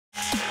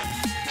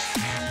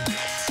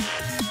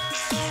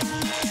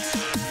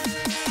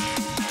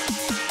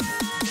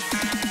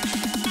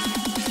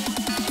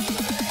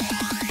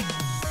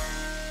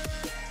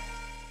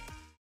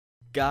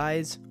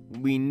Guys,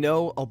 we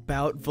know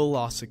about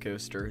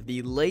VelociCoaster.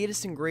 The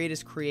latest and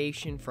greatest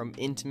creation from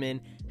Intamin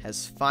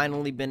has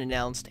finally been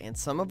announced, and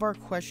some of our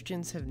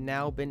questions have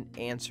now been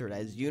answered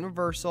as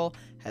Universal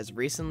has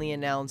recently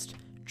announced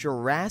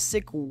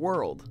Jurassic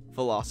World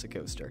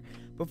VelociCoaster.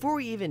 Before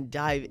we even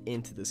dive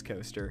into this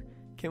coaster,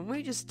 can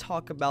we just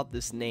talk about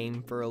this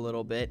name for a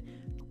little bit?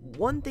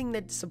 One thing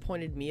that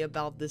disappointed me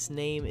about this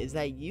name is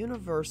that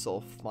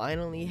Universal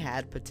finally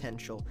had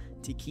potential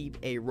to keep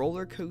a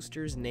roller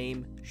coaster's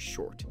name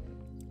short.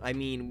 I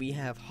mean, we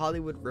have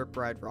Hollywood Rip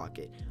Ride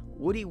Rocket,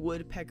 Woody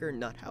Woodpecker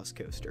Nuthouse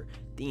Coaster,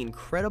 the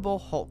Incredible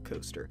Hulk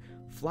Coaster,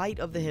 Flight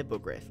of the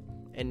Hippogriff,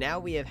 and now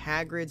we have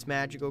Hagrid's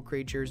Magical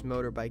Creatures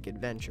Motorbike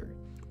Adventure.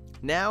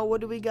 Now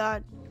what do we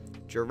got?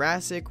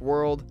 Jurassic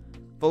World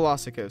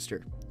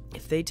VelociCoaster.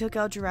 If they took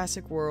out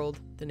Jurassic World,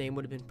 the name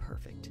would have been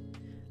perfect.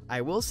 I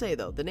will say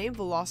though, the name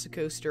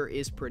VelociCoaster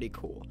is pretty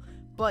cool,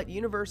 but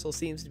Universal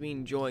seems to be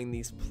enjoying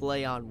these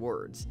play on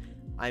words.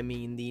 I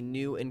mean, the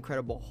new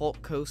Incredible Hulk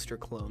coaster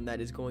clone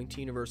that is going to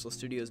Universal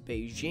Studios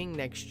Beijing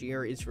next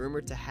year is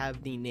rumored to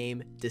have the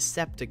name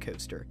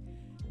Decepticoaster,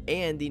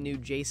 and the new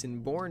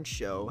Jason Bourne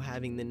show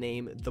having the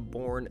name The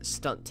Bourne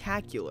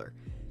Stuntacular.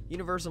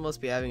 Universal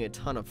must be having a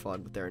ton of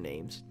fun with their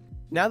names.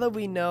 Now that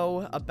we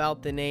know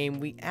about the name,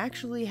 we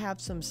actually have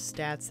some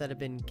stats that have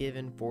been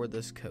given for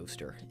this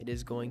coaster. It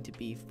is going to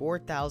be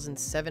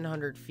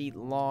 4,700 feet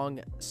long,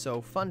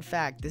 so fun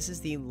fact, this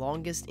is the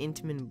longest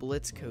Intamin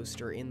Blitz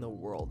coaster in the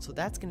world, so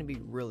that's going to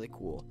be really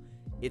cool.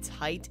 Its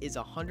height is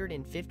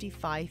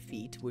 155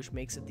 feet, which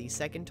makes it the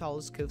second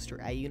tallest coaster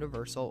at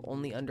Universal,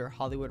 only under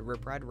Hollywood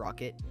Rip Ride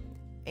Rocket,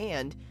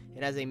 and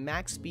it has a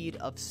max speed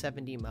of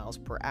 70 miles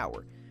per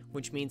hour,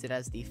 which means it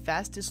has the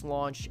fastest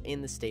launch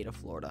in the state of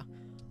Florida.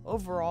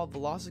 Overall,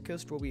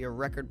 VelociCoaster will be a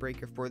record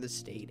breaker for the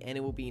state, and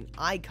it will be an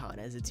icon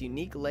as its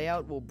unique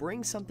layout will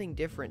bring something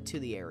different to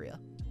the area.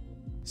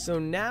 So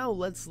now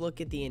let's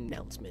look at the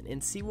announcement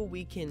and see what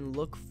we can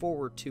look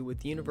forward to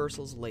with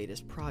Universal's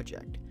latest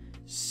project.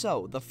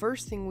 So, the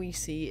first thing we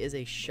see is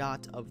a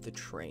shot of the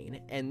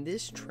train, and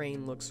this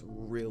train looks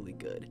really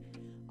good.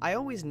 I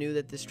always knew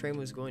that this train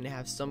was going to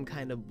have some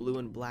kind of blue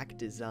and black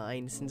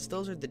design, since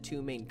those are the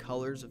two main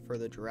colors for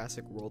the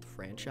Jurassic World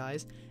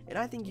franchise, and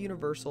I think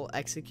Universal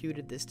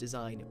executed this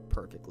design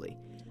perfectly.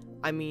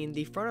 I mean,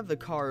 the front of the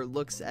car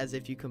looks as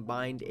if you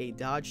combined a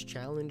Dodge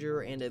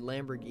Challenger and a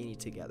Lamborghini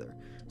together,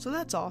 so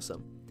that's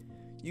awesome.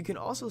 You can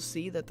also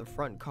see that the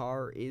front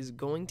car is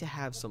going to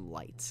have some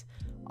lights.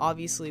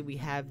 Obviously, we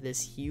have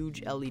this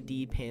huge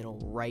LED panel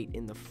right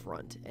in the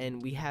front,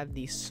 and we have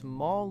these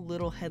small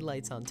little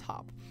headlights on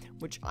top,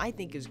 which I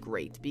think is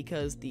great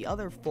because the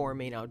other four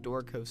main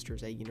outdoor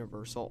coasters at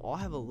Universal all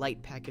have a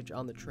light package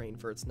on the train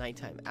for its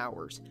nighttime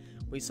hours.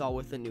 We saw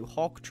with the new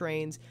Hulk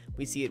trains,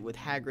 we see it with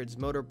Hagrid's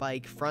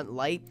motorbike front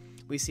light,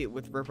 we see it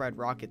with Rip Ride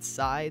Rocket's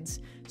sides,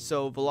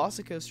 so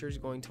VelociCoaster is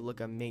going to look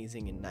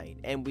amazing at night,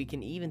 and we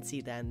can even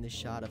see that in this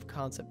shot of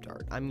concept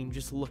art. I mean,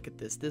 just look at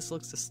this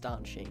looks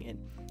astonishing, and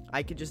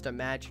I could just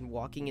imagine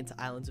walking into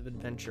Islands of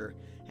Adventure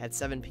at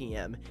 7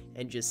 p.m.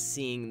 and just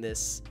seeing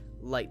this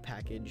light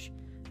package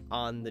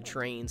on the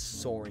train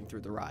soaring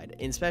through the ride.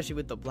 And especially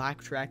with the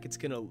black track, it's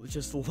gonna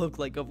just look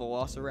like a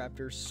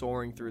Velociraptor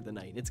soaring through the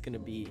night. It's gonna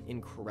be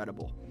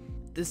incredible.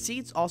 The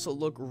seats also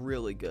look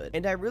really good,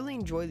 and I really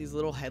enjoy these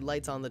little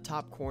headlights on the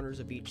top corners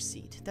of each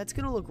seat. That's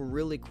gonna look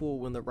really cool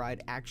when the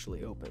ride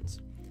actually opens.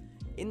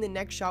 In the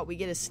next shot, we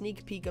get a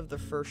sneak peek of the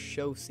first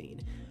show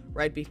scene,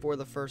 right before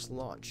the first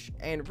launch.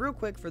 And real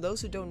quick, for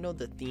those who don't know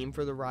the theme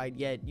for the ride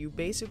yet, you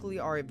basically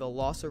are a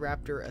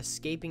Velociraptor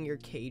escaping your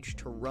cage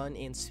to run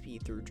and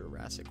speed through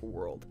Jurassic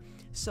World.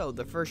 So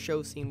the first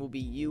show scene will be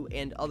you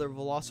and other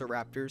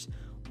Velociraptors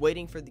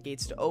waiting for the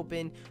gates to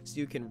open so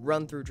you can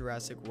run through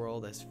Jurassic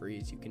World as free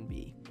as you can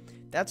be.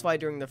 That's why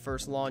during the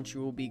first launch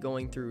you will be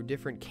going through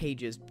different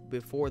cages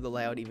before the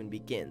layout even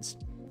begins.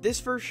 This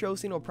first show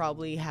scene will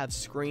probably have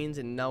screens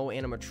and no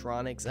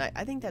animatronics.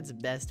 I think that's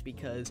best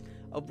because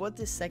of what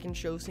this second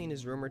show scene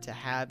is rumored to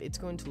have. It's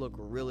going to look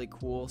really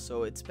cool,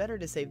 so it's better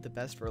to save the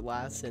best for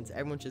last since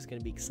everyone's just going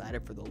to be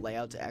excited for the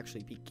layout to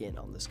actually begin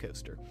on this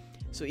coaster.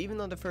 So even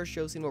though the first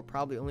show scene will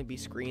probably only be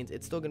screens,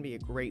 it's still going to be a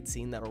great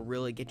scene that'll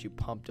really get you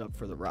pumped up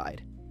for the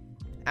ride.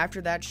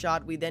 After that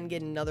shot, we then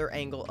get another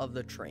angle of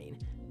the train,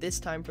 this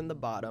time from the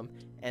bottom,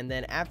 and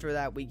then after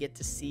that we get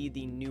to see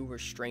the new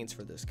restraints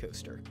for this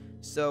coaster.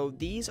 So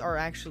these are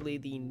actually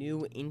the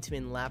new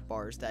Intamin lap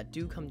bars that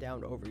do come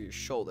down over your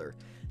shoulder.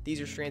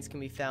 These restraints can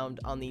be found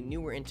on the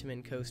newer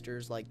Intamin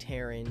coasters like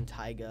Terran,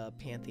 Taiga,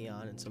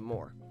 Pantheon, and some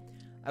more.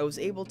 I was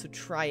able to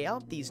try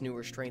out these new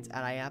restraints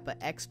at IAAPA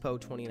Expo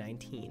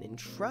 2019, and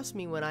trust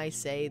me when I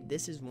say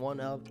this is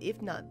one of,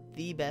 if not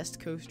the best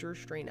coaster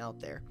restraint out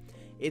there.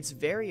 It's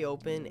very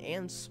open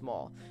and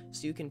small,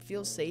 so you can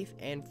feel safe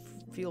and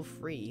feel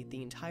free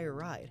the entire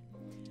ride.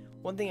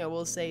 One thing I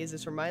will say is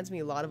this reminds me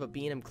a lot of a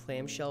B&M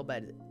clamshell,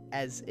 but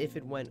as if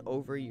it went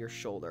over your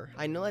shoulder.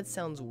 I know that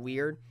sounds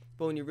weird,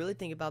 but when you really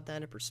think about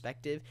that in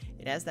perspective,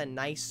 it has that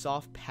nice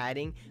soft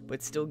padding,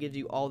 but still gives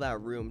you all that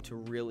room to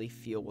really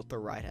feel what the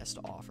ride has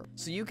to offer.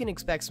 So you can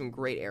expect some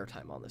great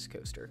airtime on this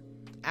coaster.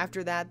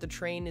 After that, the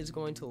train is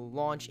going to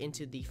launch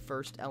into the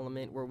first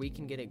element, where we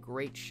can get a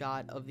great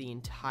shot of the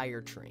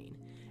entire train.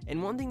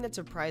 And one thing that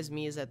surprised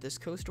me is that this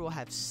coaster will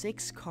have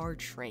 6-car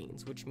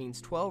trains, which means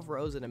 12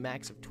 rows and a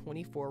max of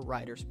 24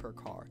 riders per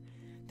car.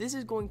 This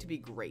is going to be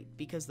great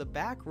because the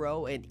back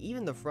row and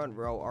even the front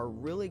row are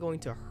really going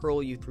to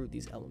hurl you through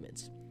these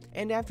elements.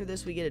 And after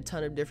this, we get a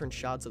ton of different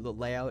shots of the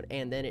layout,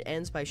 and then it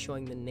ends by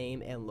showing the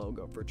name and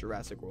logo for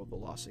Jurassic World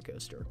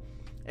VelociCoaster.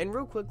 And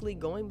real quickly,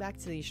 going back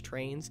to these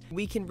trains,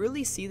 we can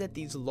really see that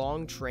these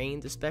long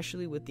trains,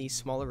 especially with these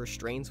smaller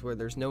restraints where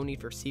there's no need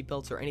for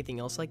seatbelts or anything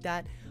else like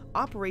that,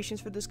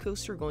 operations for this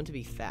coaster are going to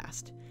be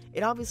fast.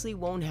 It obviously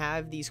won't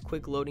have these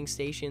quick loading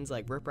stations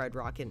like Rip Ride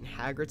Rockit and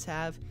Hagrid's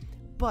have,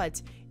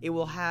 but it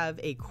will have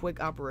a quick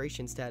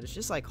operation status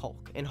just like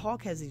Hulk. And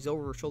Hulk has these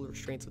over-shoulder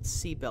restraints with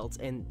seatbelts,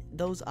 and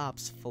those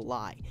ops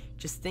fly.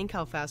 Just think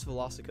how fast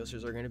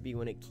VelociCoasters are going to be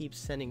when it keeps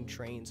sending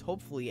trains,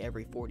 hopefully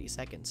every 40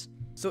 seconds.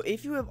 So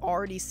if you have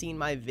already seen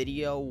my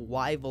video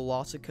why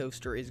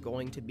VelociCoaster is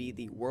going to be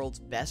the world's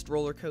best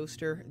roller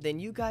coaster, then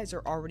you guys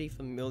are already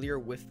familiar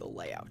with the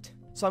layout.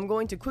 So I'm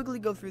going to quickly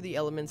go through the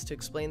elements to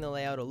explain the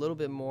layout a little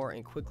bit more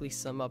and quickly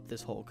sum up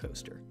this whole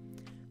coaster.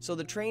 So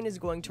the train is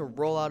going to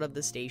roll out of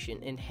the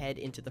station and head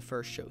into the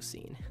first show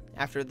scene.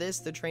 After this,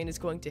 the train is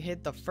going to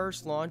hit the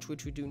first launch,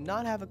 which we do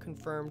not have a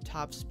confirmed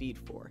top speed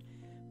for.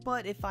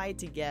 But if I had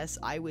to guess,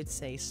 I would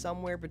say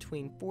somewhere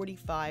between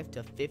 45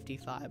 to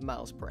 55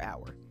 miles per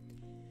hour.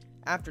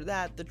 After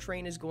that, the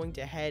train is going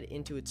to head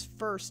into its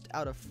first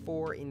out of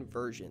 4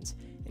 inversions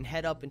and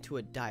head up into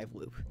a dive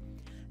loop.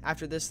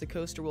 After this, the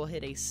coaster will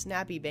hit a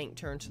snappy bank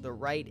turn to the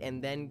right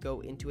and then go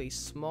into a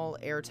small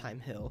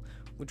airtime hill,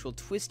 which will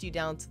twist you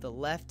down to the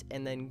left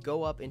and then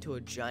go up into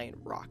a giant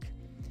rock.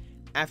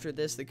 After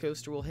this, the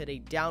coaster will hit a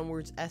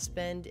downwards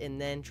S-bend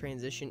and then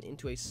transition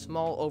into a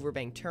small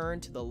overbank turn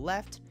to the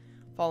left.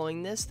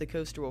 Following this, the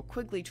coaster will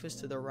quickly twist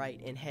to the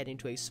right and head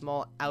into a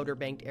small outer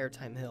banked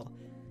airtime hill.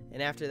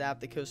 And after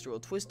that, the coaster will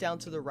twist down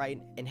to the right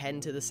and head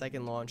into the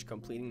second launch,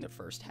 completing the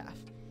first half.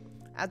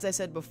 As I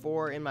said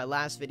before in my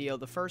last video,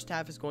 the first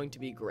half is going to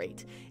be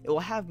great. It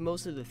will have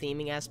most of the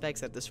theming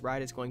aspects that this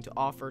ride is going to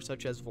offer,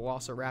 such as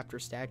Velociraptor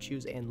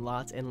statues and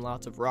lots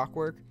of rock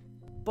work.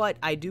 But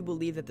I do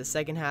believe that the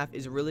second half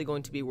is really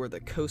going to be where the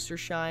coaster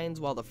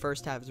shines, while the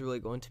first half is really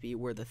going to be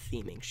where the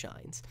theming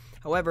shines.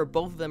 However,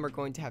 both of them are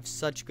going to have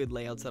such good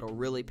layouts that'll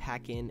really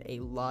pack in a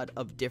lot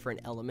of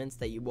different elements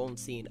that you won't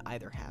see in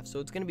either half. So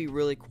it's going to be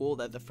really cool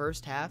that the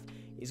first half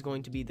is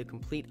going to be the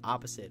complete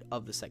opposite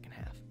of the second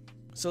half.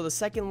 So the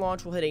second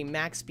launch will hit a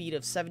max speed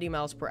of 70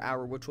 miles per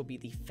hour, which will be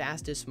the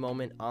fastest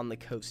moment on the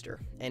coaster,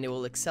 and it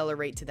will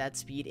accelerate to that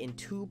speed in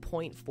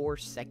 2.4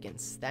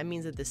 seconds. That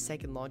means that the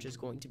second launch is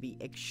going to be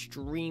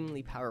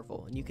extremely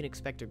powerful, and you can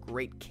expect a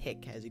great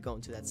kick as you go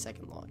into that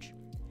second launch.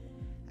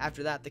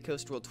 After that, the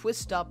coaster will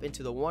twist up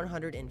into the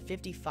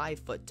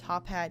 155-foot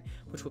top hat,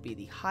 which will be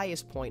the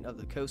highest point of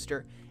the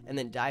coaster, and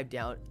then dive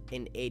down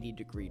an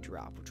 80-degree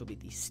drop, which will be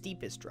the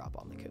steepest drop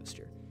on the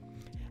coaster.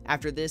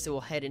 After this, it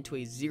will head into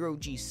a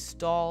 0G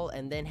stall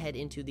and then head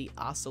into the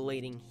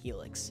oscillating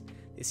helix.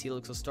 This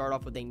helix will start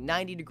off with a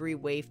 90-degree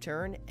wave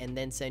turn and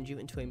then send you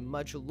into a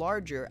much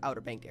larger outer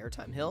banked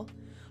airtime hill.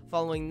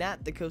 Following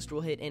that, the coaster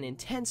will hit an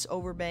intense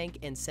overbank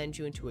and send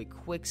you into a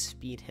quick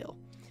speed hill.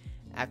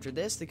 After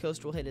this, the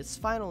coaster will hit its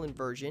final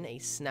inversion, a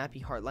snappy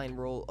heartline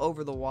roll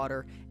over the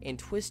water, and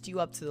twist you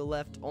up to the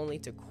left, only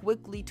to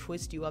quickly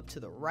twist you up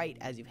to the right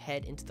as you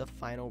head into the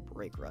final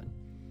brake run.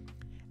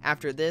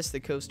 After this, the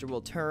coaster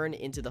will turn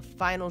into the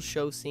final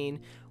show scene,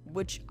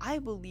 which I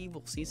believe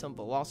will see some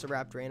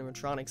Velociraptor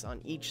animatronics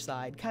on each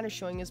side, kind of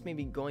showing us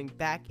maybe going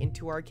back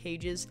into our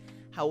cages.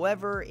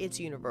 However, it's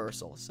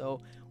Universal, so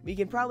we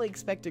can probably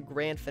expect a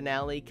grand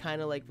finale,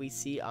 kind of like we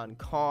see on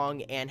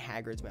Kong and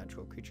Hagrid's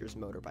Magical Creatures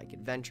Motorbike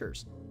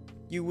Adventures.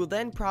 You will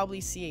then probably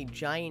see a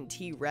giant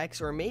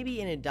T-Rex or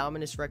maybe an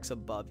Indominus Rex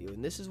above you,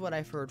 and this is what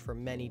I've heard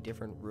from many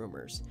different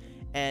rumors.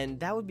 And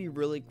that would be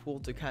really cool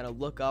to kind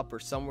of look up, or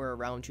somewhere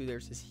around you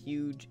there's this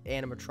huge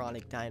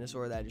animatronic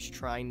dinosaur that is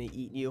trying to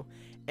eat you.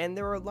 And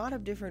there are a lot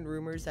of different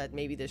rumors that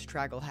maybe this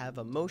track will have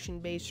a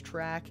motion-based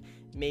track,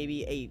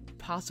 maybe a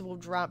possible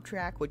drop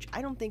track, which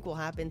I don't think will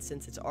happen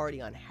since it's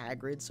already on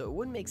Hagrid, so it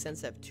wouldn't make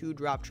sense to have 2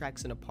 drop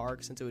tracks in a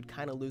park since it would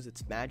kind of lose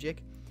its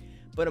magic.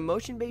 But a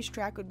motion-based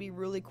track would be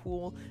really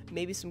cool,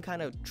 maybe some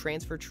kind of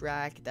transfer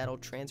track that'll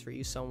transfer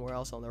you somewhere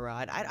else on the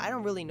ride. I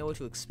don't really know what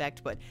to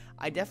expect, but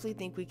I definitely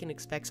think we can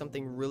expect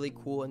something really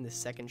cool in the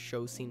second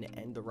show scene to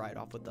end the ride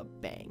off with a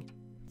bang.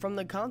 From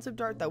the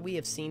concept art that we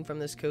have seen from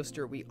this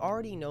coaster, we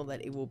already know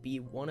that it will be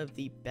one of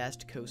the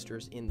best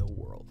coasters in the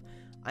world.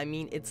 I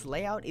mean, its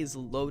layout is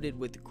loaded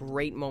with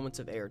great moments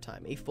of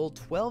airtime, a full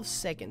 12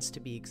 seconds to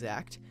be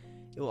exact.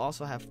 It will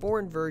also have 4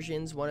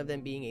 inversions, one of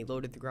them being a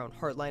low-to-the-ground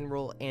heartline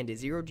roll and a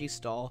 0G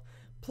stall,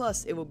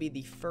 Plus, it will be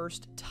the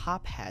first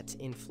top hat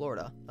in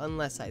Florida,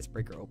 unless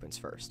Icebreaker opens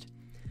first.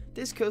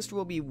 This coaster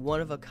will be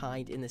one of a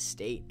kind in the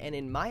state, and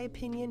in my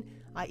opinion,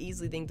 I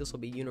easily think this will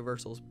be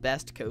Universal's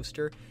best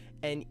coaster,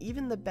 and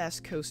even the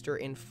best coaster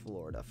in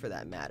Florida for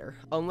that matter,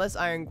 unless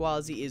Iron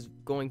Gwazi is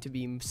going to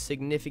be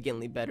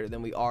significantly better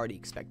than we already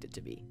expect it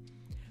to be.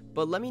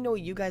 But let me know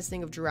what you guys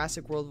think of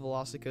Jurassic World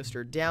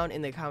VelociCoaster down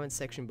in the comments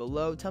section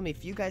below. Tell me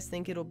if you guys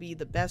think it'll be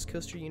the best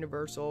coaster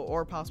Universal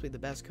or possibly the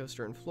best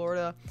coaster in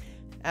Florida.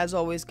 As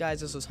always, guys,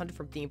 this was Hunter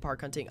from Theme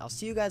Park Hunting. I'll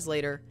see you guys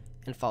later,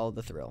 and follow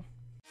the thrill.